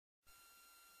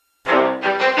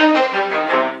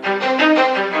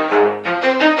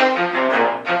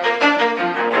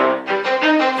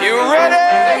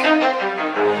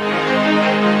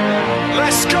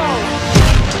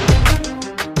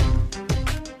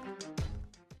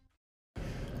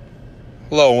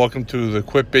Hello and welcome to the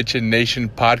Quit Bitchin' Nation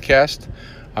podcast.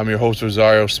 I'm your host,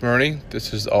 Rosario Smyrny.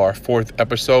 This is our fourth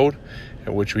episode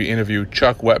in which we interview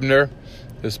Chuck Wepner.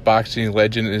 This boxing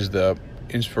legend is the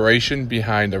inspiration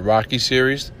behind the Rocky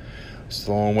series.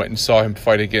 Stallone went and saw him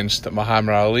fight against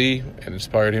Muhammad Ali and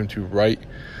inspired him to write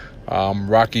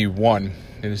Rocky 1.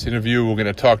 In this interview, we're going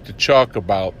to talk to Chuck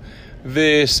about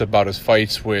his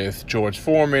fights with George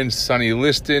Foreman, Sonny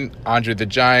Liston, Andre the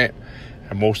Giant,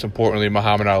 and most importantly,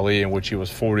 Muhammad Ali, in which he was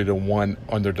 40-1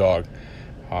 underdog.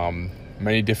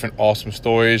 Many different awesome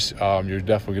stories. You're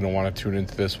definitely going to want to tune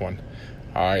into this one.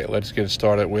 All right, let's get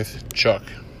started with Chuck.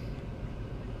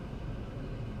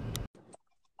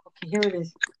 Okay, here it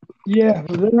is. Yeah,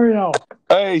 Rosario.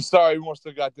 Hey, sorry, we must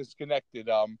have got disconnected.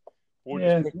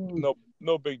 Yeah.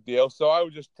 No big deal. So I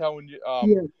was just telling you.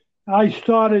 Yeah. I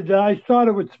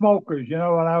started with smokers. You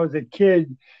know, when I was a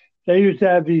kid, they used to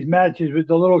have these matches with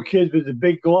the little kids with the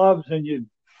big gloves, and you'd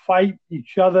fight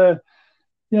each other.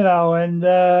 You know, and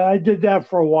I did that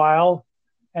for a while,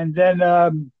 and then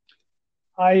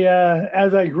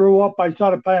as I grew up, I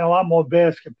started playing a lot more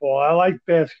basketball. I liked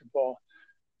basketball,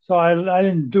 so I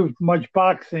didn't do much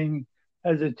boxing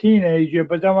as a teenager.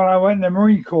 But then when I went in the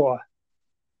Marine Corps,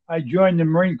 I joined the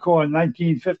Marine Corps in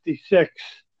 1956.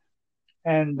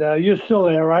 And you're still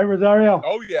there, right, Rosario?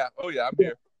 Oh yeah, I'm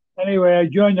here. Anyway, I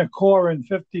joined the Corps in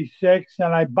 56,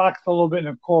 and I boxed a little bit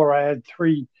in the Corps. I had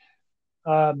three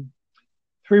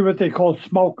what they call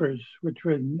smokers, which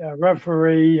were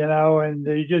referee, you know, and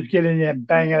you just get in there and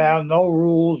bang it out, no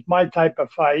rules, my type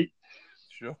of fight.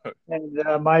 Sure. And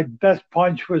my best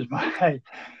punch was my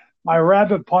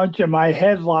rabbit punch and my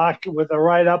headlock with a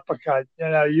right uppercut. You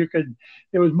know,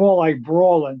 it was more like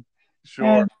brawling.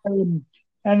 Sure.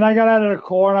 And I got out of the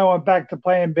Corps and I went back to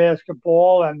playing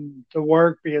basketball and to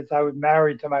work because I was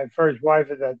married to my first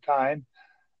wife at that time.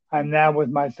 I'm now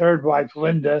with my third wife,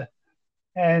 Linda.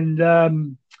 And,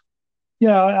 you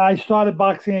know, I started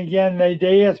boxing again.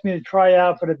 They asked me to try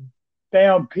out for the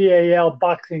Bayonne PAL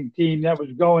boxing team that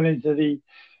was going into the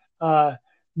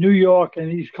New York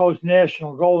and East Coast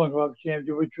National Golden Glove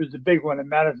Championship, which was the big one in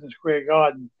Madison Square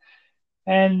Garden.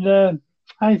 And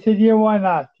I said, yeah, why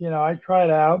not? You know, I tried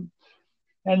out.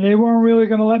 And they weren't really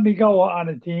going to let me go on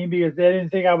the team because they didn't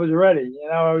think I was ready. You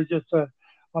know, I was just a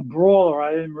brawler.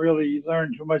 I didn't really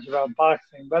learn too much about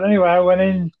boxing. But anyway, I went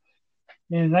in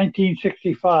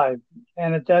 1965.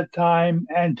 And at that time,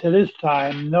 and to this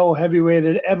time, no heavyweight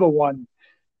had ever won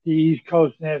the East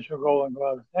Coast National Golden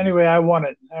Glove. Anyway, I won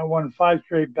it. I won 5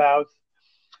 straight bouts.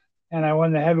 And I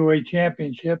won the heavyweight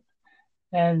championship.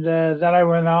 And then I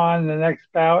went on the next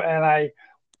bout, and I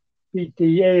beat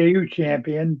the AAU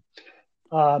champion.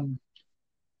 And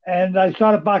I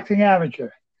started boxing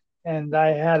amateur, and I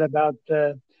had about,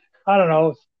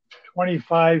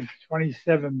 25,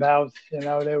 27 bouts. You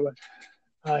know, they were,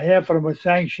 half of them were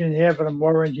sanctioned, half of them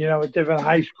weren't, you know, at different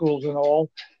high schools and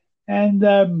all. And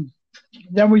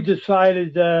then we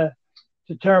decided to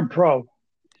turn pro.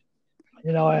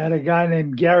 You know, I had a guy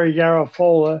named Gary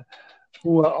Garofola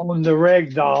who owned the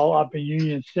Rag Doll up in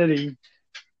Union City,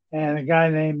 and a guy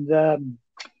named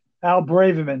Al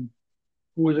Braverman,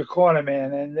 who was a corner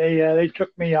man, and they took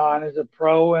me on as a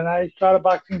pro, and I started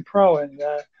boxing pro in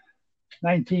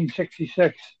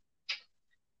 1966.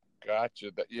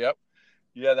 Gotcha. Yep.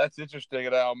 Yeah, that's interesting.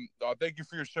 And thank you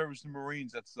for your service in the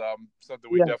Marines. That's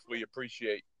something we definitely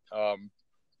appreciate,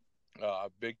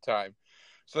 big time.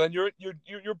 So then you're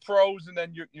pros, and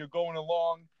then you're going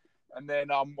along, and then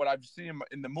what I've seen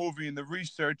in the movie and the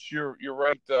research, you're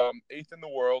ranked 8th in the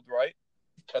world, right?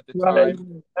 At the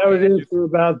time. I was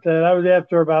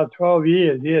after about 12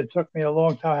 years. Yeah, it took me a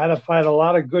long time. I had to fight a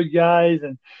lot of good guys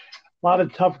and a lot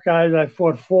of tough guys. I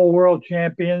fought 4 world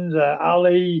champions,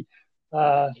 Ali,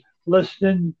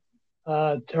 Liston,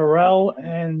 Terrell,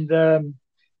 and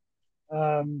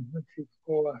let's see,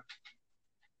 4.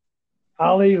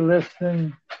 Ali,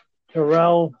 Liston,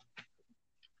 Terrell,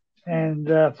 and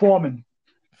Foreman.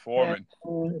 And,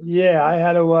 I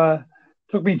had to.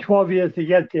 Took me 12 years to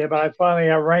get there, but I finally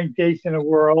got ranked 8th in the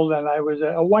world, and I was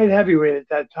a white heavyweight at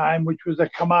that time, which was a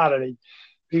commodity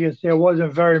because there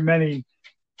wasn't very many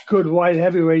good white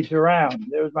heavyweights around.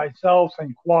 There was myself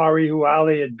and Quarry, who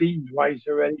Ali had beaten twice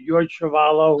already, George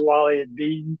Chavallo, who Ali had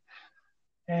beaten.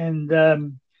 And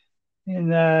in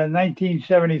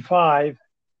 1975,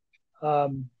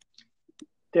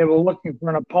 they were looking for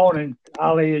an opponent.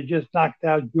 Ali had just knocked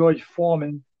out George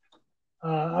Foreman.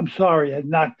 Had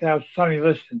knocked out Sonny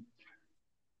Liston.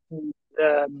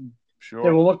 And, Sure.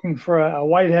 They were looking for a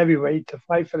white heavyweight to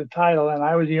fight for the title, and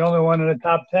I was the only one in the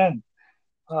top 10.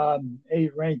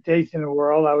 Ranked 8th in the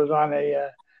world. I was on a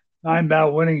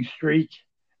 9-bout winning streak,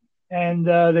 and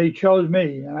they chose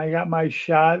me, and I got my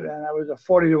shot, and I was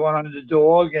a 40-1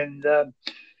 underdog, and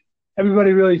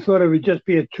everybody really thought it would just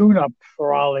be a tune-up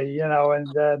for Ali, and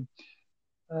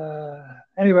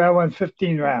anyway, I won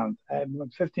 15 rounds. I won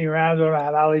 15 rounds. I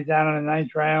had Ali down in the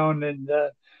ninth round, and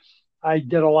I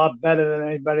did a lot better than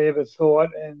anybody ever thought.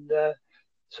 And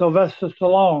Sylvester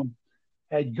Stallone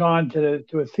had gone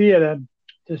to a theater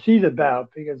to see the bout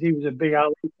because he was a big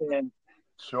Ali fan,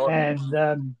 Sure.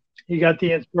 and he got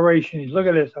the inspiration. He's look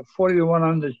at this, a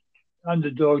 40-1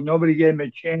 underdog. Nobody gave him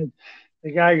a chance.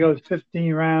 The guy goes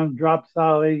 15 rounds, drops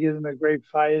Ali, gives him a great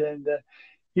fight, and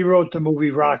he wrote the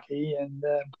movie Rocky. And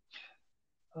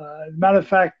as a matter of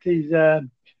fact, he's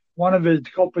one of his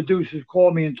co-producers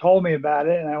called me and told me about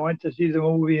it, and I went to see the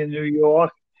movie in New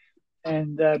York,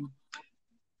 and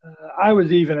I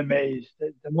was even amazed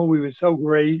that the movie was so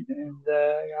great. And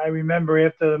I remember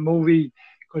after the movie,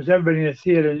 because everybody in the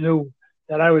theater knew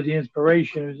that I was the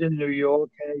inspiration. It was in New York,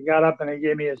 and he got up and he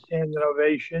gave me a standing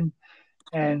ovation.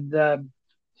 And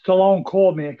Stallone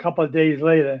called me a couple of days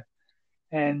later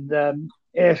and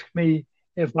asked me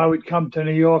if I would come to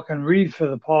New York and read for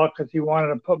the part because he wanted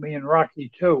to put me in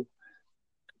Rocky 2.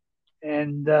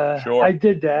 And Sure. I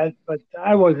did that, but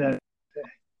I wasn't,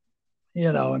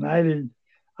 and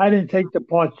I didn't take the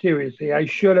part seriously. I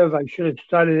should have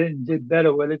studied it and did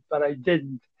better with it, but I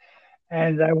didn't.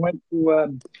 And I went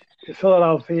to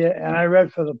Philadelphia and I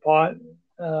read for the part.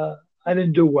 I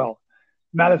didn't do well.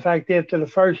 Matter of fact, after the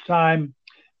first time,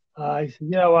 I said,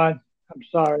 you know what? I'm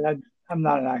sorry. I'm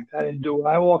not an actor. I didn't do it.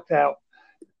 I walked out.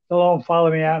 Stallone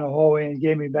followed me out in the hallway and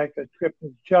gave me back the script.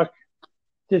 And said, Chuck,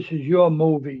 this is your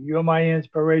movie. You're my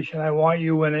inspiration. I want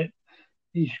you in it.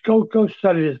 He said, go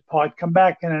study this part. Come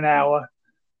back in an hour.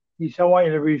 He said, I want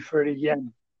you to read for it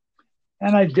again.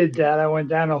 And I did that. I went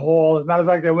down the hall. As a matter of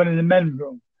fact, I went in the men's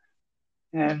room.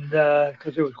 And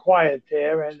because it was quiet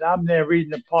there. And I'm there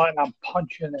reading the part and I'm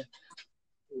punching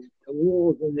the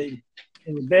walls in the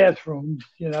bathrooms,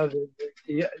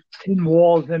 the tin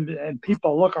walls, and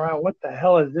people look around. What the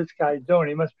hell is this guy doing?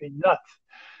 He must be nuts.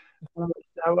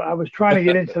 I was trying to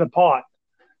get into the part,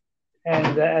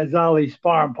 and as Ali's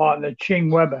sparring partner,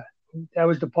 Ching Weber, that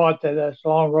was the part that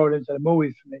Stallone wrote into the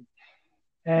movie for me.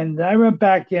 And I went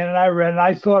back in and I read, and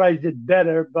I thought I did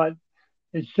better, but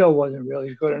it still wasn't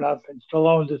really good enough. And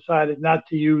Stallone decided not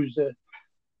to use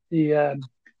the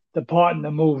part in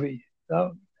the movie.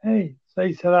 So hey,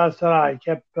 say I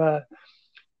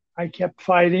kept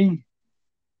fighting,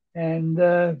 and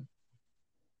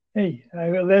hey, I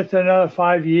lasted another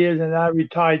 5 years, and I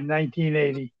retired in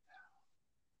 1980.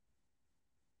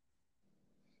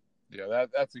 Yeah,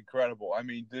 that's incredible. I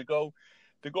mean, to go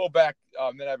back,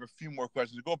 then I have a few more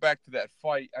questions. To go back to that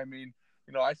fight, I mean,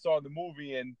 I saw the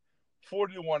movie and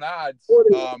 40-1 odds.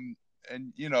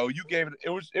 And you gave it. It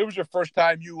was your first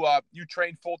time you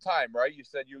trained full time, right? You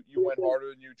said you went harder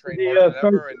than you trained harder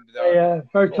than ever. And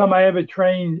first time I ever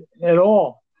trained at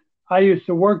all. I used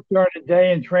to work during the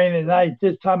day and train at night.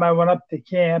 This time I went up to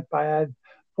camp. I had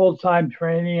full-time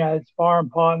training. I had sparring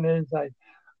partners.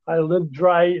 I lived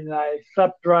right and I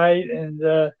slept right,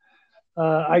 and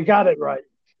I got it right.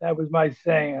 That was my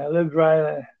saying. I lived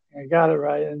right. I got it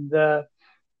right, and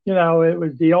it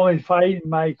was the only fight in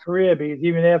my career because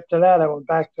even after that, I went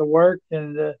back to work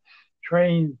and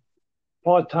trained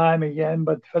part-time again.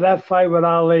 But for that fight with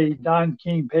Ali, Don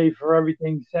King paid for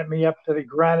everything, sent me up to the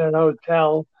Granite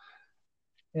Hotel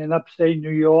in upstate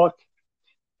New York.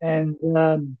 And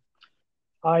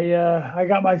I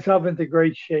got myself into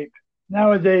great shape.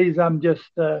 Nowadays, I'm just,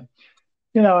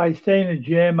 I stay in the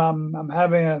gym. I'm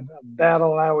having a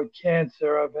battle now with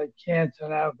cancer. I've had cancer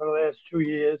now for the last 2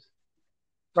 years.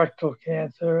 Rectal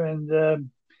cancer, and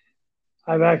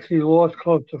I've actually lost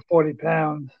close to 40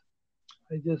 pounds.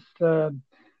 I just,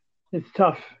 it's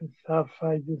tough. It's tough.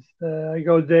 I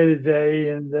go day to day,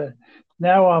 and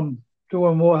now I'm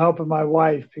doing more helping my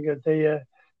wife because they're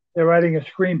writing a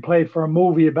screenplay for a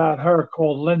movie about her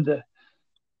called Linda.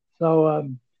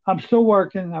 So I'm still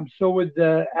working. I'm still with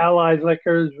Allied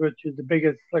Liquors, which is the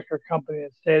biggest liquor company in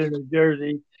the state of New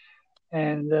Jersey.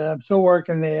 And I'm still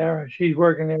working there. She's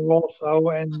working there also.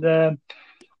 And,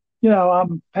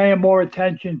 I'm paying more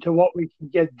attention to what we can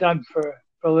get done for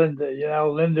Linda,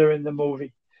 Linda in the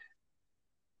movie.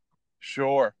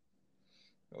 Sure.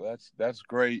 Well, that's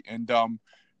great. And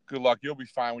good luck. You'll be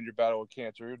fine when you're battling with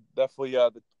cancer. You're definitely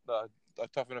a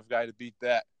tough enough guy to beat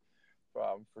that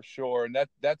for sure. And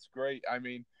that's great. I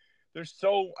mean, I was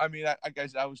telling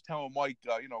Mike,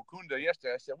 Kunda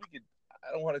yesterday, I said,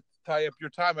 I don't want to tie up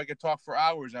your time. I could talk for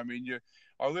hours. I mean,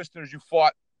 our listeners, you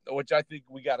fought, which I think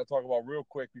we got to talk about real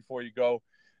quick before you go,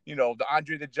 the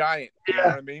Andre the Giant, you know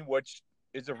what I mean? Which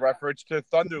is a reference to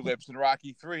Thunder Lips in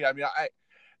Rocky 3. I mean,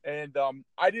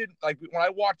 I didn't like when I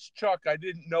watched Chuck, I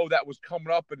didn't know that was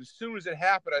coming up, and as soon as it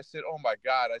happened, I said, "Oh my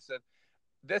God!" I said,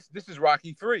 "This is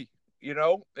Rocky 3,"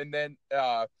 and then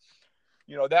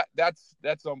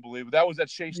that's unbelievable. That was at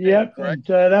Shea Stadium, Yep, correct?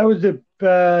 and that was the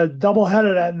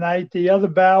doubleheader that night. The other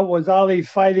bout was Ali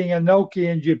fighting Inoki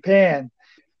in Japan,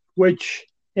 which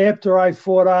after I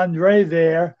fought Andre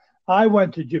there, I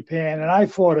went to Japan and I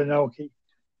fought Inoki.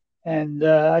 And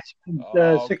I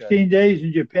spent 16 days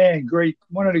in Japan. Great,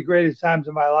 one of the greatest times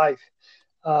of my life.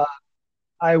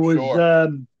 I was,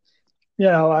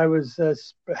 Sure. I was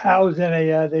housed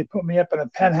in they put me up in a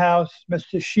penthouse.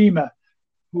 Mr. Shima,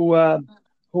 who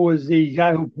was the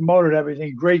guy who promoted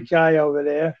everything, great guy over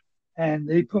there. And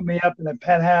he put me up in a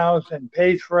penthouse and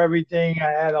paid for everything.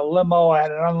 I had a limo. I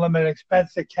had an unlimited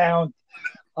expense account.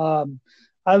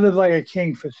 I lived like a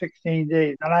king for 16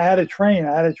 days. And I had to train.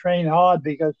 I had to train hard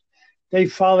because they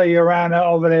follow you around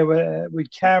over there with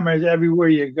cameras everywhere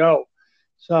you go.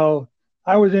 So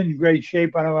I was in great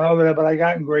shape when I went over there, but I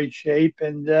got in great shape.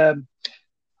 And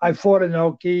I fought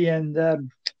Inoki,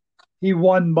 and he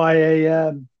won by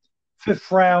a fifth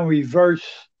round reverse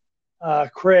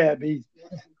crab.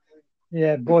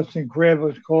 Boston Crab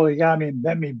was called. He got me and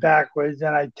bent me backwards,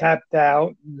 and I tapped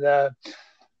out. And,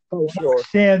 Sure.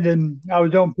 Standing, I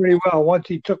was doing pretty well. Once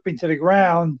he took me to the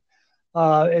ground,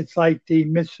 it's like the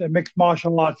mixed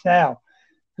martial arts now.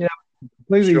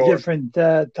 Completely different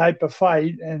type of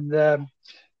fight. And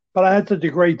but I had such a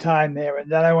great time there.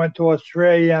 And then I went to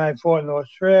Australia, and I fought in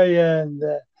Australia, and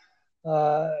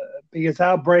because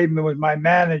Al Braidman was my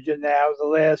manager now the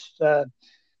last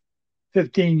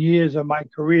 15 years of my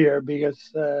career,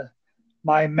 because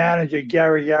my manager,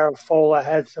 Gary Garofalo,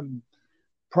 had some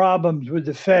problems with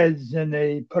the feds, and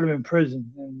they put him in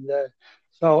prison. And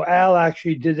so Al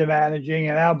actually did the managing,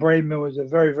 and Al Braidman was a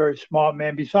very, very smart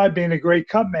man, besides being a great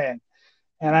cut man.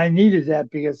 And I needed that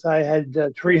because I had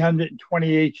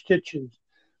 328 stitches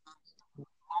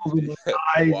over my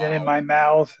eyes and in my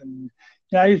mouth. And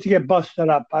I used to get busted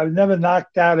up. I was never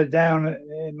knocked out or down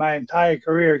in my entire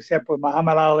career except with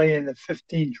Muhammad Ali in the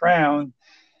 15th round.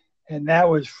 And that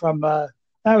was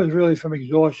really from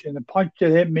exhaustion. The punch that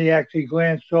hit me actually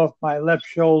glanced off my left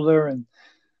shoulder,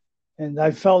 and I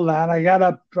fell down. I got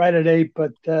up right at 8,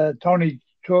 but Tony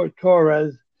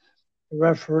Torres, the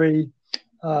referee,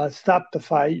 stopped the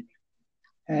fight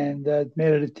and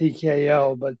made it a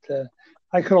TKO. But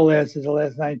I could have lasted the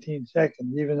last 19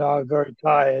 seconds, even though I was very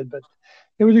tired. But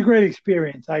it was a great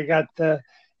experience. I got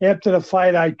after the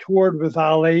fight, I toured with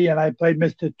Ali, and I played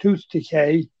Mr. Tooth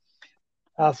Decay,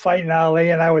 fighting Ali,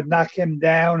 and I would knock him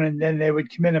down, and then they would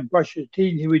come in and brush his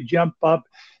teeth, and he would jump up.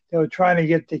 They were trying to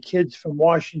get the kids from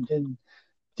Washington,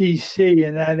 D.C.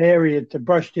 in that area to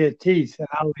brush their teeth, and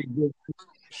Ali did.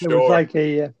 It was like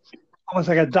almost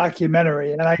like a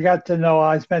documentary, and I got to know.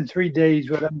 I spent 3 days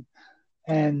with him,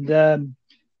 and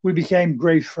we became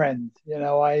great friends.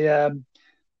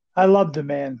 I loved the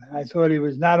man. I thought he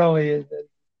was not only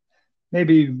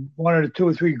maybe one of the 2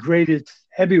 or 3 greatest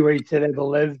heavyweights that ever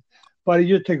lived, but he's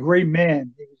just a great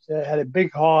man. He had a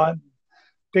big heart,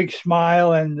 big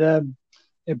smile, and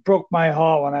it broke my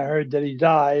heart when I heard that he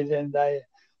died. And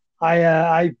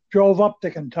I drove up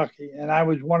to Kentucky, and I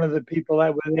was one of the people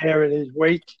that were there at his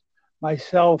wake,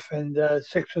 myself and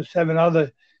 6 or 7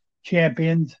 other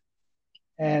champions.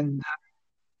 And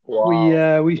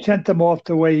we sent him off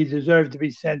the way he deserved to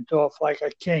be sent off, like a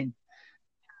king.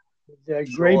 A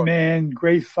great man,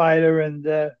 great fighter, and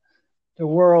the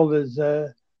world is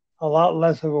a lot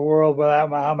less of a world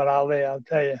without Muhammad Ali, I'll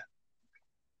tell you.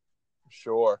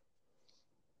 Sure.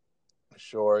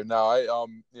 No,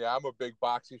 I'm a big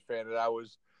boxing fan, and I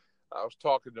was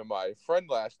talking to my friend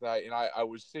last night, and I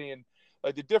was seeing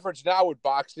like the difference now with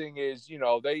boxing is,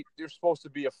 there's supposed to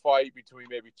be a fight between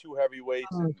maybe 2 heavyweights,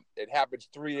 and it happens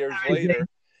 3 years later.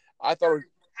 I thought,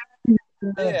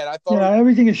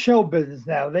 everything is show business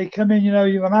now. They come in,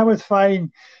 when I was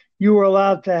fighting, you were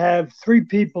allowed to have 3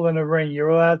 people in the ring. You were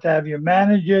allowed to have your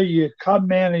manager, your cut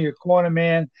man, or your corner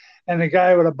man, and the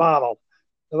guy with the bottle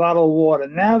of water.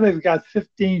 Now they've got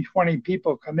 15, 20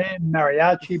 people come in,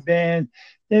 mariachi band.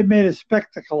 They've made a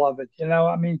spectacle of it.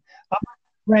 I'm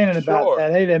complaining about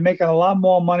that. Hey, they're making a lot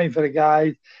more money for the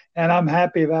guys, and I'm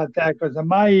happy about that because in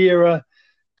my era,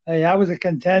 hey, I was a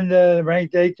contender,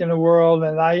 ranked 8th in the world,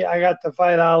 and I got to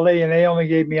fight Ali, and they only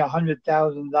gave me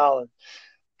 $100,000.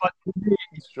 But to me,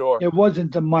 it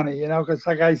wasn't the money, because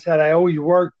like I said, I always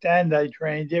worked and I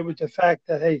trained. It was the fact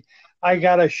that, hey, I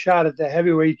got a shot at the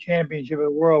heavyweight championship of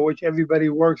the world, which everybody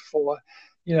works for.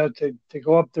 to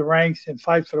go up the ranks and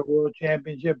fight for the world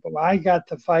championship. But I got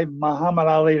to fight Muhammad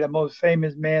Ali, the most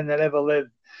famous man that ever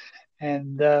lived.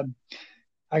 And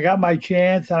I got my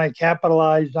chance and I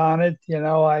capitalized on it.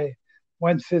 I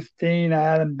went 15, I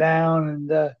had him down.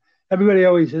 And everybody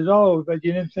always says, oh, but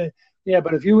you didn't say, yeah,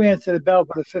 but if you answer the bell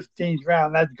for the 15th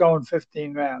round, that's going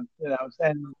 15 rounds,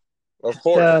 And of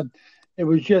course. It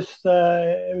was just,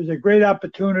 it was a great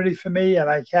opportunity for me and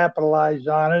I capitalized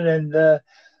on it. And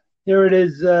here it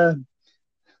is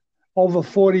over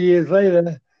 40 years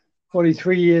later,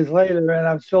 43 years later, and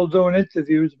I'm still doing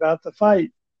interviews about the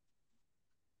fight.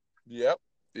 Yep,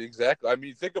 exactly. I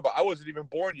mean, think about I wasn't even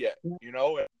born yet, and,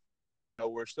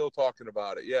 we're still talking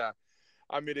about it. Yeah.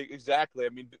 I mean, exactly. I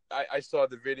mean, I saw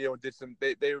the video and did some.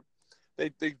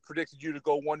 They predicted you to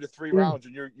go 1 to 3 rounds,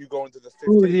 and you go into the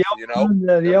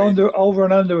 15th. The over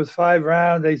and under was 5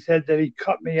 rounds. They said that he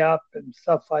cut me up and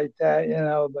stuff like that,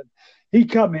 But he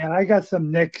cut me, and I got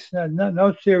some nicks,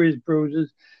 no serious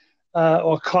bruises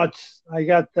or cuts. I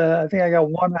think I got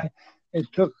one. It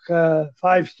took 5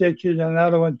 stitches, and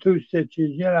another one 2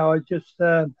 stitches. It just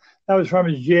that was from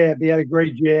his jab. He had a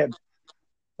great jab.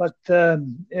 But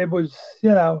it was,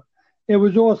 it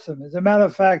was awesome. As a matter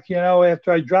of fact,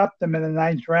 after I dropped him in the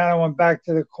 9th round, I went back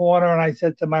to the corner and I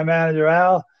said to my manager,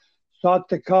 Al, start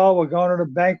the car. We're going to the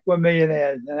bank with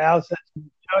millionaires. And Al said,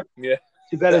 Chuck,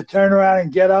 you better turn around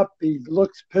and get up. He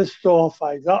looks pissed off.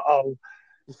 I said, uh-oh.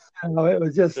 It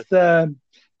was just, and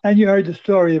you heard the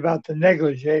story about the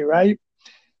negligee, right?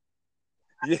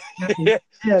 Yeah.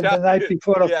 The night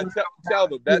before the fight. Tell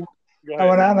them that. I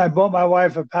went out and I bought my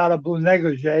wife a powder blue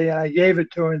negligee, and I gave it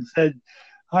to her and said,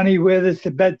 honey, wear this to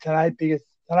bed tonight because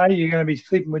tonight you're going to be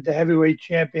sleeping with the heavyweight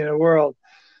champion of the world.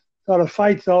 So the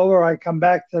fight's over. I come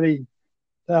back to the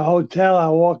hotel. I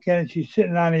walk in, and she's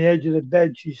sitting on the edge of the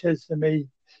bed. She says to me,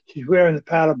 she's wearing the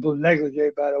powder blue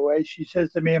negligee, by the way. She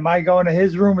says to me, am I going to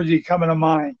his room or is he coming to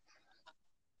mine?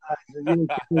 I said,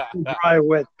 you're dry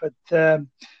wet. But,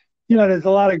 there's a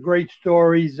lot of great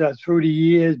stories through the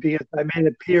years because I made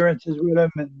appearances with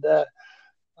him and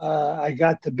I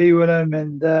got to be with him.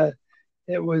 And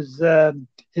it was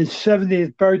his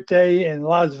 70th birthday in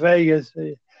Las Vegas.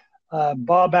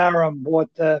 Bob Arum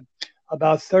brought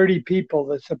about 30 people,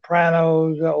 the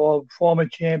Sopranos, all former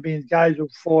champions, guys who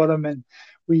fought him. And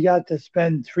we got to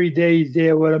spend 3 days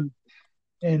there with him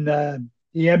in the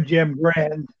MGM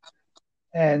Grand.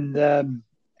 And,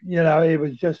 it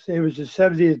was his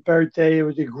 70th birthday. It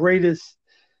was the greatest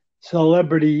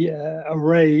celebrity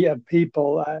array of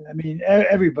people. I mean,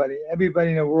 everybody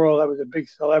in the world that was a big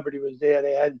celebrity was there.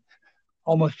 They had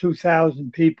almost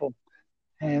 2,000 people.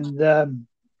 And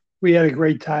we had a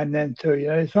great time then, too.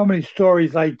 There's so many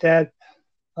stories like that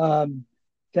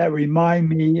that remind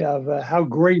me of how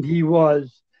great he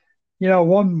was.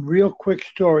 One real quick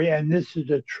story, and this is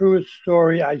the truest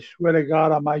story, I swear to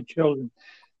God, on my children.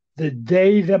 The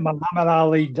day that Muhammad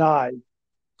Ali died,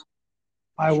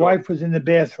 my wife was in the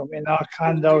bathroom in our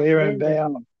condo here in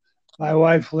Bayonne. My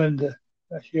wife, Linda,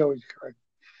 she always correct.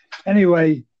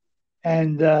 Anyway,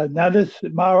 and now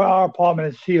our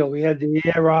apartment is sealed. We had the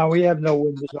air on. We have no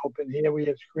windows open here. We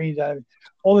have screens on.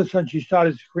 All of a sudden, she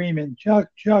started screaming, Chuck,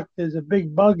 there's a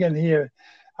big bug in here.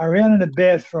 I ran in the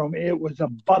bathroom. It was a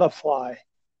butterfly,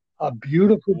 a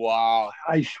beautiful. Wow.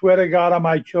 I swear to God on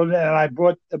my children, and I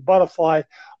brought the butterfly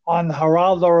on the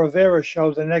Geraldo Rivera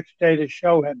show the next day to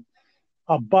show him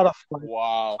a butterfly.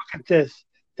 Wow. Look at this.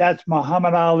 That's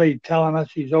Muhammad Ali telling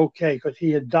us he's okay because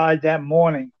he had died that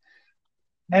morning.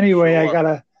 Anyway, sure. I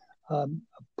got a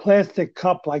plastic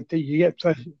cup like that you get.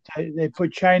 They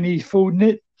put Chinese food in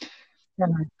it,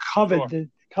 and I covered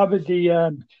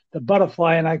the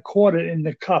butterfly, and I caught it in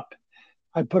the cup.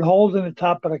 I put holes in the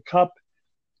top of the cup,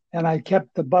 and I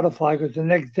kept the butterfly because the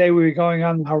next day we were going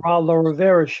on the Geraldo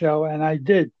Rivera show, and I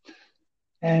did.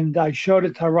 And I showed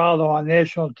it to Geraldo on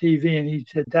national TV, and he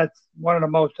said, that's one of the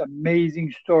most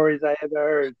amazing stories I ever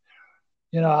heard.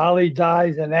 Ali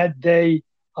dies, and that day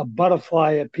a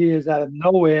butterfly appears out of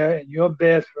nowhere in your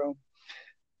bathroom.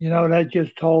 That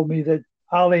just told me that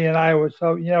Ali and I were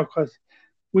so, because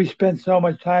we spent so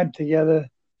much time together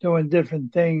doing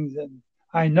different things, and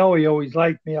I know he always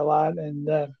liked me a lot, and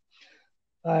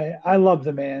I love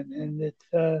the man, and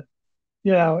it's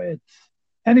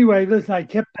anyway. Listen, I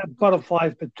kept that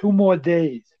butterfly for 2 more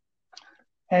days,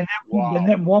 and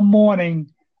then one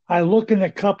morning I look in the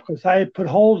cup because I had put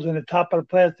holes in the top of the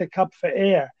plastic cup for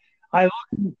air. I look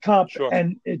in the cup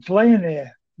and it's laying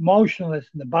there motionless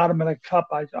in the bottom of the cup.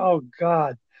 I said, "Oh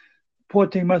God, poor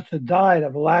thing must have died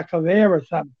of lack of air or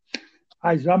something."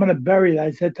 I said, "I'm going to bury it."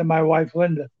 I said to my wife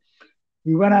Linda.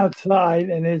 We went outside,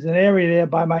 and there's an area there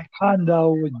by my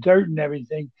condo with dirt and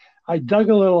everything. I dug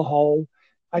a little hole.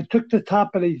 I took the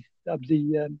top of the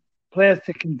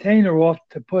plastic container off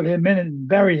to put him in it and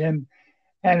bury him,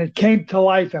 and it came to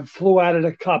life and flew out of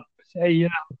the cup. Hey, he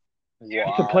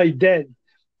used to play dead.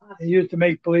 He used to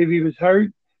make believe he was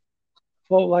hurt,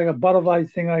 float like a butterfly,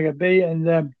 sting like a bee,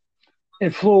 and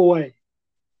it flew away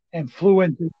and flew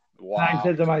into. Wow. And I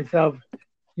said to myself,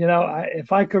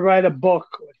 if I could write a book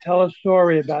or tell a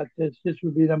story about this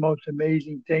would be the most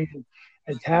amazing thing that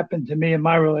has happened to me in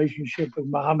my relationship with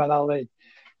Muhammad Ali.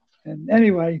 And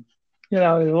anyway,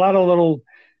 there's a lot of little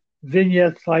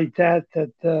vignettes like that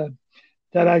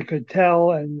I could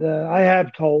tell, and I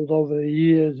have told over the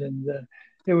years, and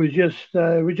it was just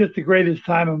the greatest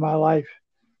time of my life.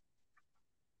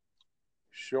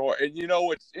 Sure. And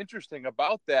what's interesting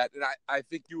about that, and I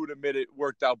think you would admit it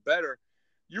worked out better.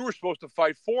 You were supposed to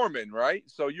fight Foreman, right?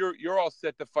 So you're all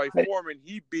set to fight Foreman.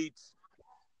 He beats,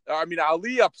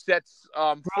 Ali upsets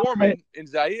Foreman in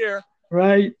Zaire.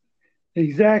 Right.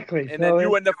 Exactly. And then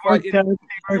you end up fighting.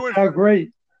 Worked out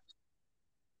great.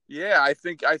 Yeah, I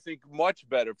think much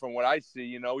better from what I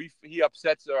see. He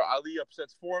upsets Ali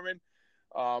upsets Foreman.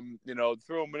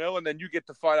 Through Manila, and then you get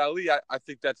to fight Ali. I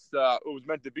think that's it was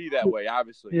meant to be that way,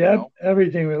 obviously. Yeah,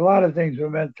 everything. A lot of things were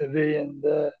meant to be, and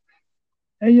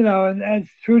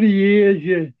through the years,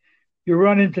 you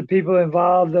run into people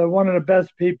involved. One of the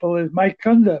best people is Mike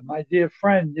Kunda, my dear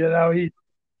friend.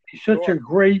 He's such a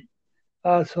great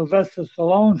Sylvester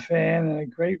Stallone fan and a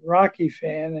great Rocky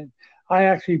fan, and I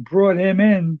actually brought him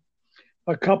in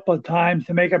a couple of times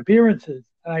to make appearances,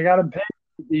 and I got him paid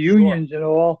with the unions and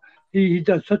all. He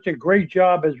does such a great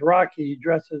job as Rocky. He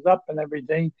dresses up and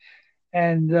everything.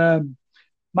 And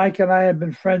Mike and I have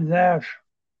been friends now,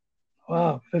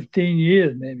 15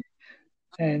 years maybe.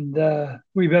 And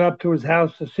we've been up to his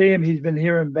house to see him. He's been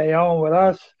here in Bayonne with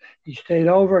us. He stayed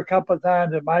over a couple of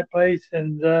times at my place.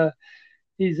 And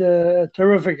he's a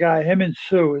terrific guy, him and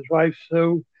Sue, his wife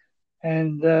Sue.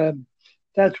 And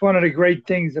that's one of the great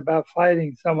things about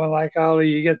fighting someone like Ali.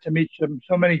 You get to meet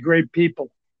so many great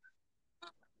people.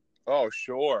 Oh,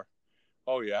 sure.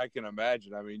 Oh, yeah, I can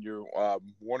imagine. I mean, you're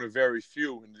one of very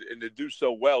few, and to do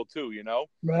so well, too,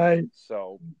 Right.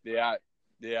 So, yeah,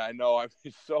 I know. I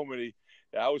mean, so many.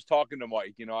 Yeah, I was talking to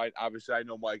Mike. I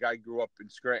know Mike. I grew up in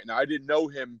Scranton. I didn't know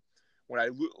him when I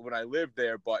lived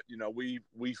there, but,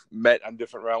 we've met on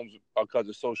different realms because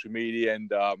of social media,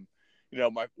 and,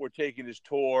 we're taking his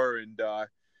tour, and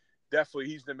definitely,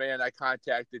 he's the man I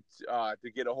contacted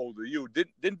to get a hold of you.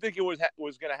 Didn't think it was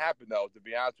going to happen, though, to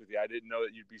be honest with you. I didn't know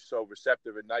that you'd be so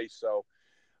receptive and nice. So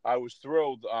I was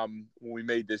thrilled when we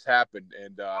made this happen.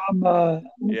 And I'm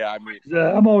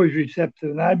always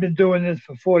receptive. And I've been doing this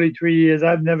for 43 years.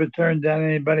 I've never turned down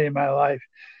anybody in my life.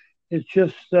 It's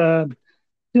just,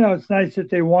 it's nice that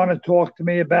they want to talk to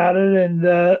me about it. And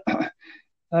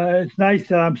it's nice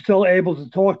that I'm still able to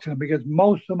talk to them, because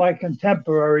most of my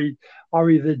contemporaries are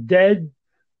either dead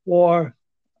or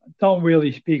don't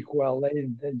really speak well.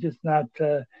 They're just not,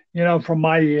 from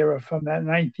my era, from that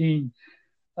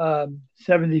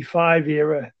 1975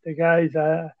 era. The guys,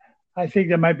 I think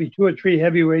there might be 2 or 3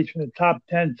 heavyweights from the top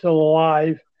 10 still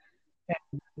alive.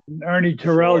 And Ernie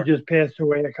Terrell just passed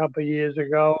away a couple of years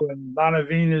ago, and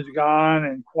Bonavina's gone,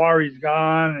 and Quarry's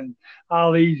gone, and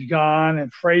Ali's gone,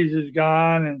 and Frazier's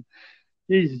gone, and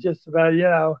he's just about,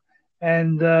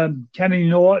 and Kenny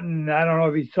Norton, I don't know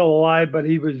if he's still alive, but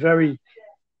he was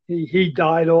he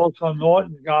died also.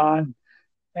 Norton's gone.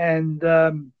 And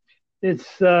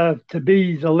it's to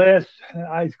be the last,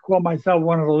 I call myself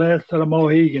one of the last of the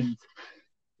Mohegans,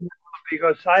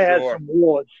 because I had some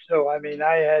wars. So, I mean,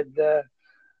 I had,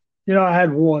 I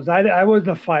had wars. I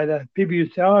wasn't a fighter. People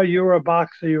used to say, oh, you were a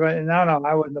boxer. No,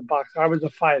 I wasn't a boxer. I was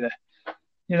a fighter.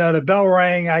 The bell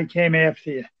rang, I came after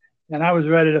you. And I was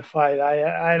ready to fight.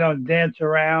 I don't dance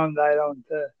around. I don't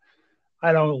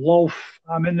loaf.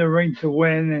 I'm in the ring to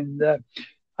win. And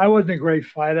I wasn't a great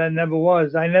fighter. I never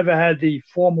was. I never had the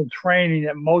formal training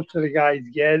that most of the guys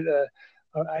get.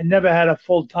 I never had a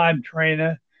full-time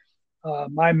trainer.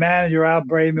 My manager, Al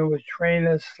Braidman, was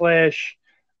trainer /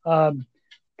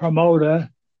 promoter.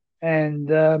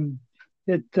 And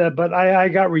but I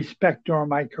got respect during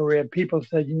my career. People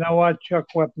said, you know what, Chuck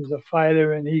Wepner's a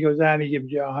fighter, and he goes out and he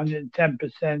gives you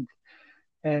 110%.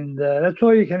 And that's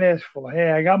all you can ask for.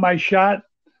 Hey, I got my shot.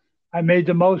 I made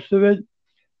the most of it.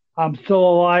 I'm still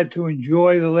alive to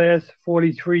enjoy the last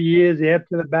 43 years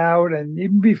after the bout, and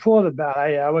even before the bout.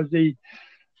 I was the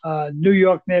New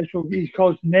York East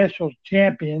Coast National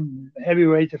Champion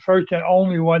heavyweight, the first and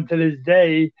only one to this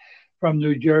day from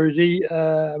New Jersey.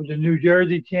 I was a New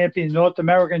Jersey champion, North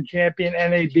American champion,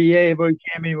 NABA heavyweight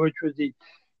champion, which was the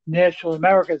National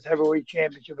America's Heavyweight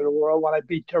Championship of the world when I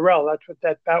beat Terrell. That's what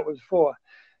that bout was for.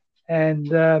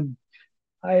 And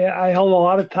I held a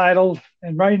lot of titles.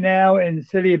 And right now in the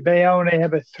city of Bayonne, they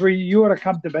have a three. You ought to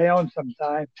come to Bayonne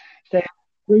sometime. They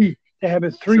have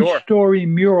a three-story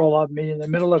mural of me in the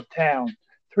middle of town,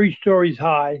 3 stories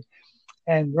high.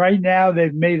 And right now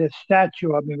they've made a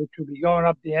statue of me, which will be going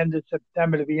up the end of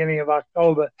September, the beginning of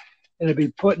October. It'll be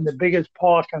put in the biggest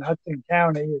park in Hudson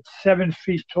County. It's 7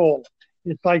 feet tall.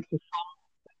 It's like the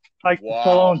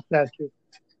Stallone statue.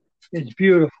 It's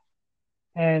beautiful.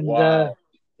 And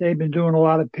they've been doing a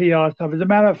lot of PR stuff. As a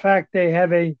matter of fact, they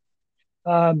have a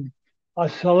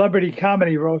celebrity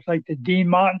comedy roast, like the Dean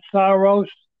Martin style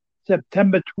roast,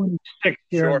 September 26th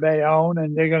here in Bayonne.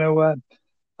 And they're going to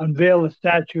unveil the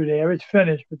statue there. It's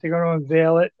finished, but they're going to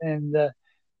unveil it. And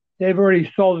they've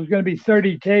already sold, there's going to be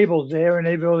 30 tables there, and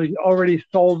they've already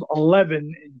sold 11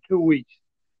 in 2 weeks.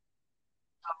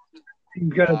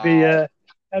 It's going to be,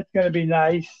 that's going to be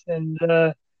nice. And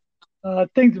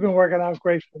things have been working out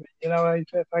great for me. You know,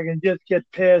 if I can just get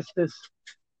past this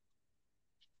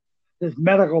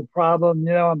medical problem,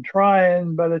 you know, I'm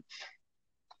trying, but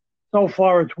so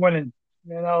far it's winning.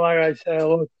 You know, like I said, I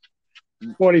lost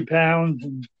 40 pounds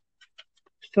and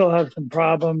still have some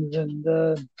problems, and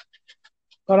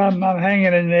but I'm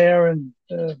hanging in there, and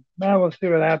now we'll see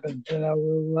what happens. You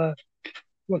know,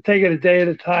 we'll take it a day at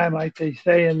a time, like they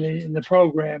say in the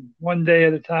program, one day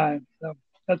at a time. So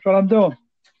that's what I'm doing.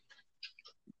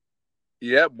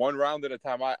 Yeah, one round at a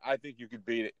time. I think you could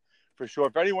beat it for sure.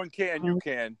 If anyone can, you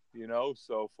can. You know,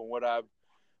 so from what I've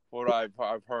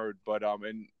heard, but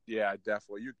and yeah,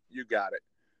 definitely you got it.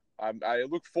 I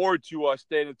look forward to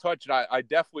staying in touch, and I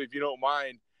definitely, if you don't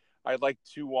mind, I'd like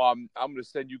to. I'm going to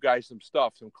send you guys some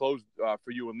stuff, some clothes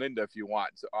for you and Linda if you want.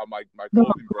 So, my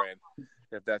clothing brand,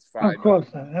 if that's fine. Of course,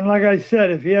 and like I said,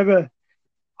 if you ever,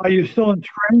 are you still in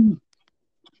training?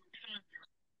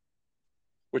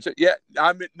 Which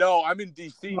I'm in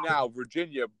DC now,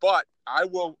 Virginia, but I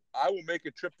will make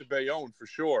a trip to Bayonne for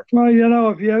sure. Well, you know,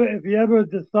 if you ever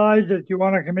decide that you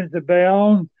want to come into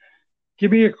Bayonne,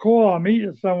 give me a call. I'll meet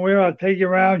you somewhere. I'll take you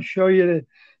around, show you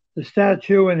the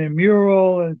statue and the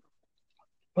mural and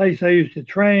place I used to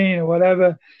train or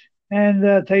whatever,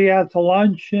 and take you out to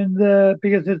lunch. And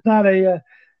because it's not a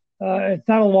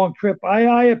long trip.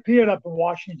 I appeared up in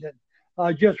Washington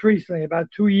just recently,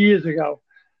 about 2 years ago.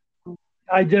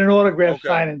 I did an autograph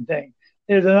signing thing.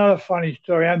 There's another funny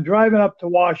story. I'm driving up to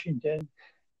Washington,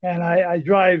 and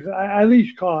I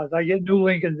lease cars. I get new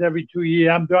Lincolns every 2 years.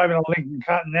 I'm driving a Lincoln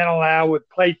Continental now with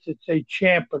plates that say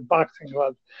Champ with boxing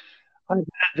gloves. I've had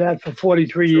that for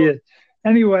 43 years.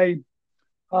 Anyway,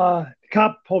 the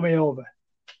cop pulled me over.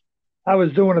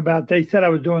 They said I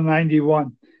was doing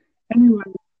 91. Anyway,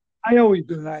 I always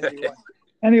do 91.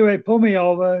 Anyway, pull me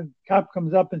over. Cop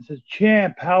comes up and says,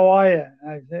 "Champ, how are you?"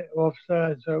 I said,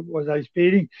 "Officer, so was I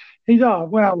speeding?" He's, "Oh,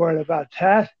 we're not worried about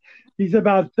that." He's,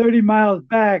 "About 30 miles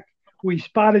back, we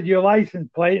spotted your license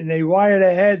plate, and they wired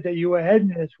ahead that you were heading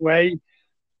this way.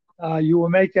 You were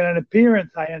making an appearance,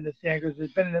 I understand, because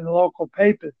it's been in the local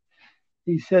papers."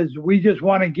 He says, "We just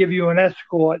want to give you an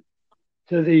escort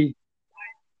to the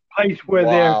place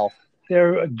where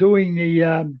they're doing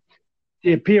the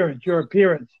appearance, your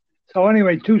appearance." So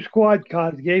anyway, 2 squad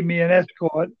cars gave me an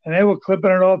escort, and they were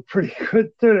clipping it off pretty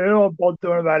good too. They were both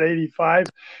doing about 85.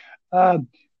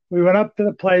 We went up to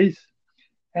the place,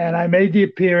 and I made the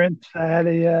appearance. I had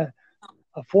a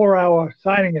 4-hour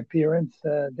signing appearance.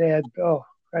 They had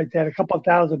a couple of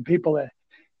thousand people there.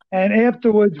 And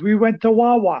afterwards, we went to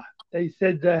Wawa. They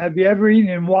said, "Have you ever eaten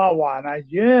in Wawa?" And I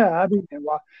said, "Yeah, I've eaten in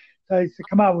Wawa." So I said,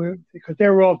 "Come on," because they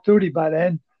were off duty by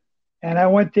then. And I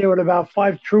went there with about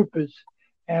 5 troopers.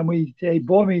 And they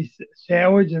bought me a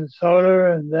sandwich and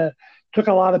soda, and took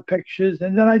a lot of pictures.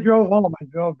 And then I drove home. I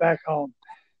drove back home.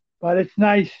 But it's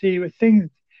nice to see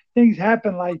things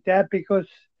happen like that, because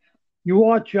you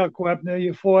are Chuck Wepner,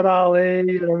 you fought Ali,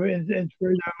 you're in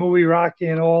the movie Rocky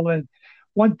and all, and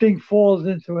one thing falls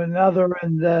into another,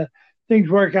 and things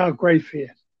work out great for you.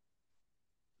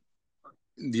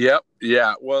 Yep.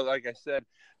 Yeah. Well, like I said,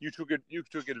 you took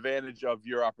advantage of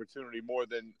your opportunity more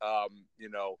than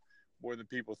more than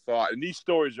people thought. And these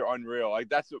stories are unreal. Like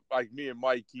that's like me and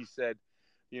Mike. He said,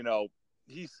 we're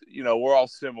all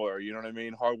similar. You know what I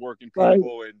mean? Hardworking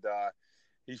people, right. And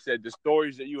he said the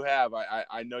stories that you have,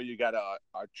 I know you got a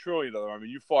trillion of them. I mean,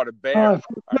 you fought a bear.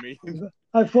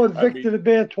 I fought Victor the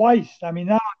bear twice. I mean,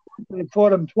 now I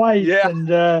fought him twice,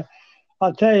 and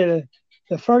I'll tell you,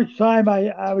 the first time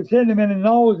I was hitting him in the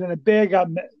nose, and the bear got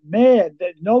mad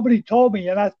that nobody told me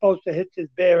you're not supposed to hit this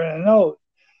bear in the nose.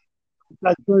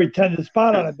 That's a very tender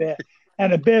spot on a bear.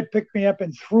 And the bear picked me up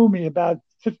and threw me about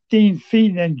 15 feet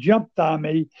and then jumped on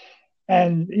me.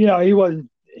 And,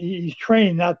 he's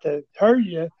trained not to hurt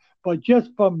you, but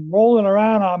just from rolling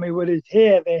around on me with his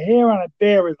hair, the hair on a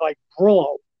bear is like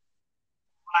Brillo.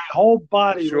 My whole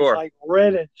body was like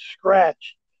red and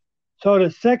scratched. So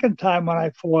the second time when I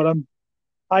fought him,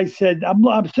 I said, I'm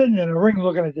sitting in the ring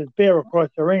looking at this bear across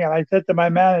the ring, and I said to my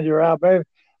manager, Al, baby,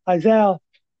 I said, Al,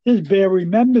 this bear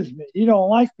remembers me. He don't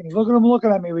like me. Look at him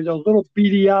looking at me with those little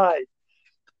beady eyes.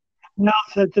 And Al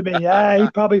said to me, he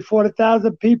probably fought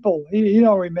 1,000 people. He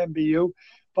don't remember you.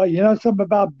 But you know something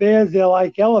about bears? They're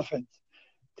like elephants.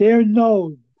 They're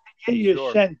known. They get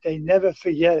your scent. They never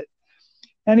forget it.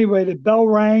 Anyway, the bell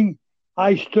rang.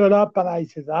 I stood up and I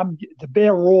said, the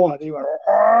bear roared. He went,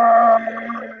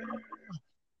 Arr!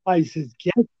 I said,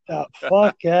 get the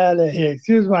fuck out of here.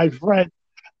 Excuse my French.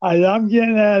 I'm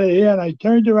getting out of here. And I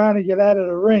turned around to get out of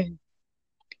the ring.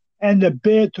 And the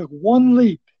bear took one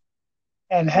leap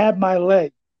and had my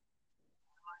leg.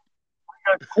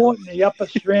 I got caught in the upper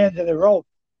strand of the rope.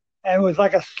 And it was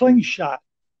like a slingshot.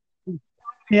 He threw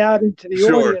me out into the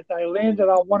audience. I landed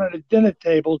on one of the dinner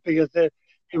tables because it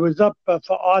was up for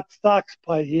Art Stock's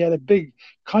place. He had a big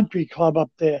country club up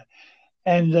there.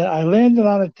 And I landed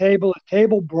on a table. The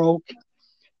table broke.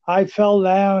 I fell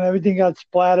down. Everything got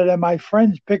splattered. And my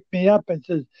friends picked me up and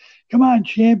says, come on,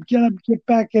 champ, get up, get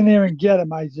back in there and get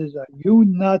him. I says, are you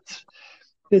nuts?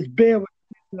 This bear was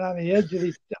on the edge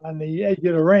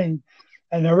of the ring.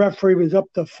 And the referee was up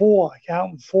to 4,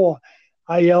 counting 4.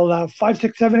 I yelled out, 5,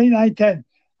 6, 7, 8, 9, 10.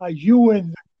 You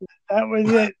win. That was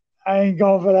it. I ain't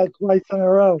going for that twice in a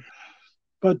row.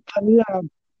 But,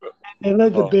 they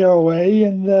led the bear away,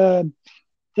 and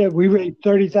we raised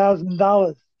 $30,000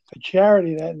 for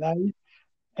charity that night.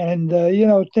 And,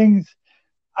 things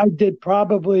I did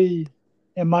probably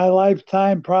in my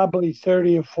lifetime, probably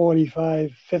 30 or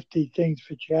 45, 50 things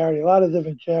for charity, a lot of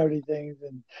different charity things.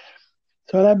 And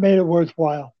so that made it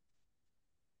worthwhile.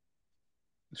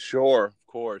 Sure, of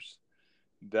course.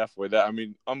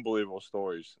 Definitely. Unbelievable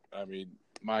stories.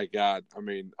 My God.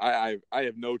 I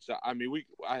have notes.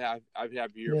 I've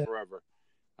had here forever.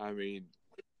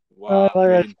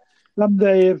 Wow.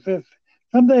 Someday, if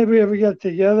we ever get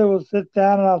together, we'll sit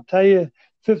down and I'll tell you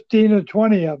 15 or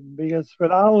 20 of them, because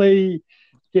with Ali,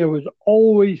 there was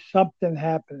always something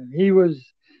happening. He was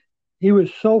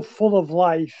so full of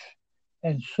life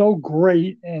and so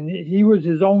great, and he was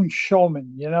his own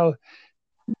showman.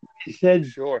 He said,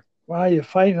 "Sure, wow, you're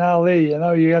fighting Ali. You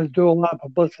got to do a lot of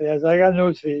publicity." I said, I got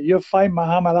news for you. You're fighting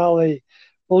Muhammad Ali.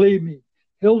 Believe me,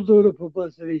 he'll do the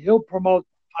publicity. He'll promote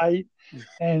the fight.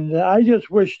 And I just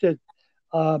wish that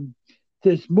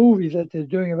this movie that they're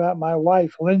doing about my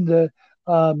wife, Linda,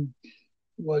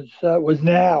 was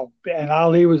now, and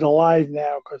Ali was alive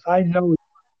now, because I know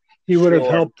he would have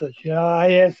helped us.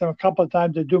 I asked him a couple of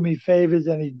times to do me favors,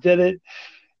 and he did it.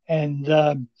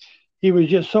 And he was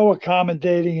just so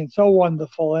accommodating and so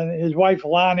wonderful. And his wife,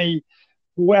 Lonnie,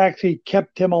 who actually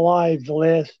kept him alive the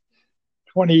last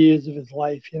 20 years of his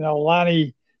life.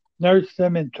 Lonnie nursed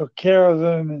him and took care of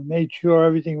him and made sure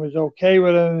everything was okay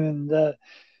with him. And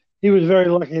he was very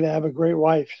lucky to have a great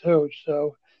wife, too.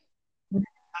 So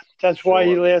that's why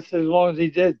he lasted as long as he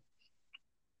did.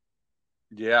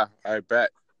 Yeah, I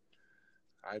bet.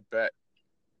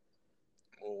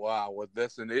 Well, wow. With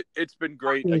this, and it's been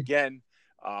great. Again,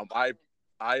 I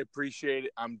appreciate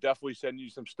it. I'm definitely sending you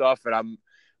some stuff, and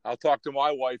I'll talk to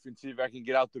my wife and see if I can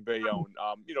get out to Bayonne.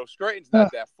 Scranton's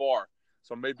not that far,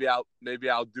 so maybe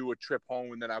I'll do a trip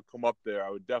home and then I'll come up there. I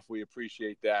would definitely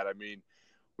appreciate that.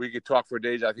 We could talk for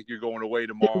days. I think you're going away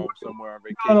tomorrow somewhere on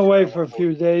vacation. Going away for a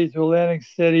few days to Atlantic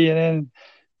City, and then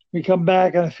we come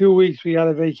back in a few weeks. We got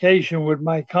a vacation with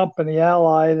my company,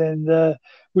 Allied, and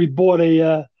we bought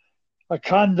a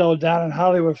condo down in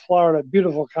Hollywood, Florida, a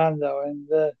beautiful condo. And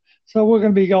so we're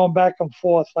going to be going back and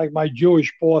forth like my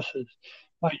Jewish bosses.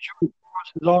 My Jewish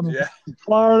bosses own in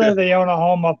Florida. They own a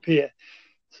home up here.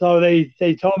 So they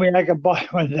told me I could buy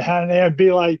one down there and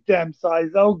be like them. So I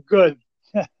said, oh, good.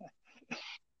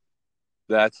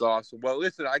 That's awesome. Well,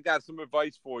 listen, I got some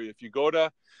advice for you. If you're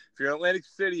in Atlantic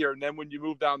City, and then when you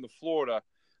move down to Florida,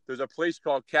 there's a place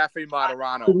called Cafe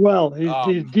Moderano. Well, he's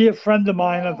a dear friend of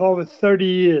mine of over 30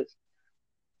 years.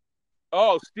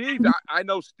 Oh, Steve! I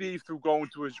know Steve through going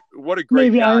to his. What a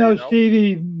great guy! I know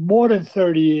Stevie more than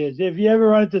 30 years. If you ever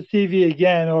run into Stevie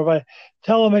again, or if I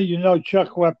tell him that you know Chuck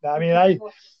Wepner.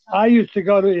 I used to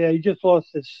go to. He just lost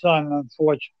his son,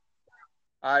 unfortunately.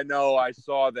 I know. I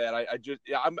saw that.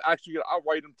 I'm actually. I'll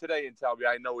write him today and tell me.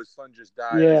 I know his son just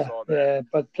died. Yeah, I saw that.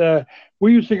 But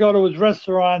we used to go to his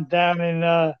restaurant down in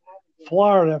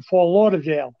Florida, Fort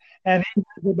Lauderdale. And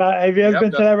have you ever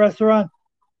been to that restaurant?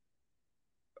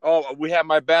 Oh, we had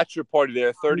my bachelor party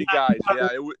there, 30 guys. Yeah,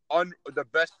 it was the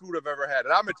best food I've ever had.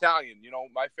 And I'm Italian,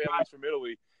 my family's from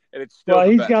Italy, and it's still Well,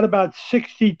 the he's best. got about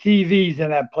 60 TVs in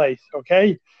that place,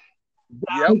 okay?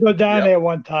 Yep, I go down there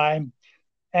one time,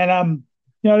 and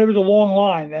there was a long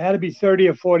line. There had to be 30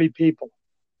 or 40 people.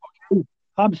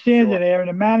 I'm standing there, and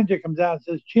the manager comes out and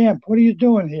says, "Champ, what are you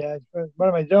doing here?" I said, "What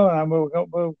am I doing? We're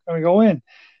going to go in."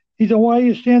 He said, "Why are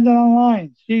you standing on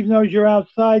line? Steve knows you're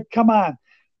outside. Come on."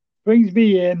 Brings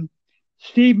me in.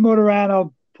 Steve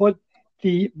Murano put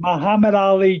the Muhammad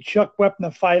Ali Chuck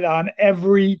Wepner fight on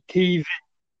every TV.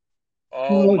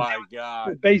 Oh, my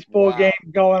God. Baseball game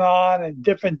going on and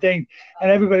different things. And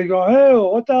everybody going, "Hey,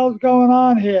 what the hell's going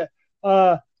on here?"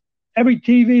 Every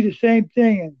TV, the same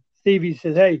thing. And Stevie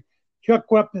says, "Hey, Chuck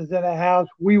Wepner's in the house.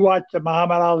 We watch the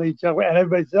Muhammad Ali Chuck." And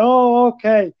everybody says, "Oh,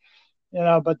 okay."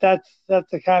 But that's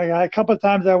the kind of guy. A couple of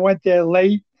times I went there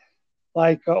late,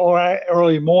 or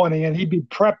early morning, and he'd be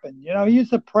prepping. He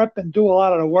used to prep and do a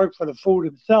lot of the work for the food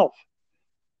himself.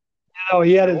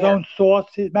 He had his own sauce.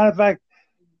 As a matter of fact,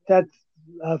 that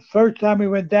first time we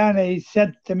went down there, he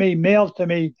mailed to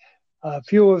me a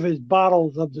few of his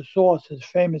bottles of the sauce, his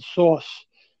famous sauce,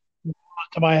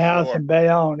 to my house in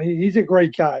Bayonne. He's a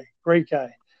great guy. Great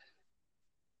guy.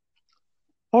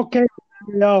 Okay.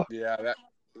 Yeah,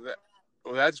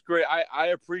 well, that's great. I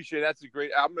appreciate it. That's a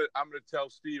great. I'm gonna tell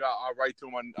Steve. I'll write to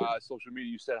him on social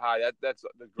media. You said hi. That's a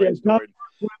great story.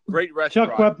 Great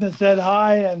restaurant. Chuck Wepner said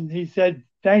hi, and he said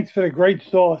thanks for the great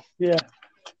sauce. Yeah.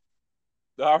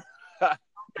 All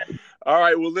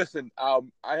right. Well, listen.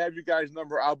 I have you guys'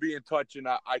 number. I'll be in touch, and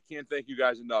I can't thank you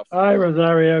guys enough. All right,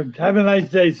 Rosario. Have a nice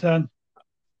day, son.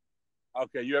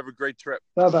 Okay. You have a great trip.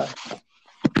 Bye-bye.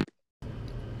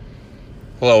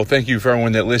 Hello, thank you for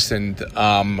everyone that listened.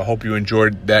 I hope you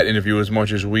enjoyed that interview as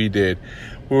much as we did.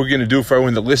 What we're going to do for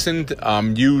everyone that listened,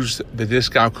 use the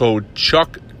discount code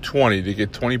CHUCK20 to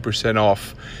get 20%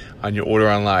 off on your order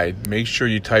online. Make sure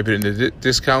you type it in the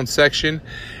discount section,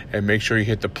 and make sure you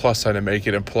hit the plus sign to make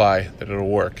it imply that it'll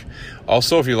work.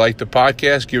 Also, if you like the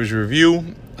podcast, give us a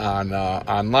review on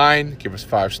online. Give us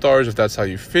 5 stars if that's how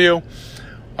you feel.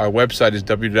 Our website is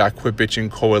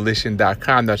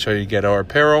www.quitbitchingcoalition.com. That's how you get our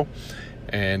apparel.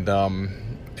 And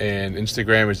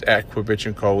Instagram is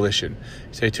 @QuitBitchingCoalition.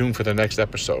 Stay tuned for the next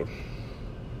episode.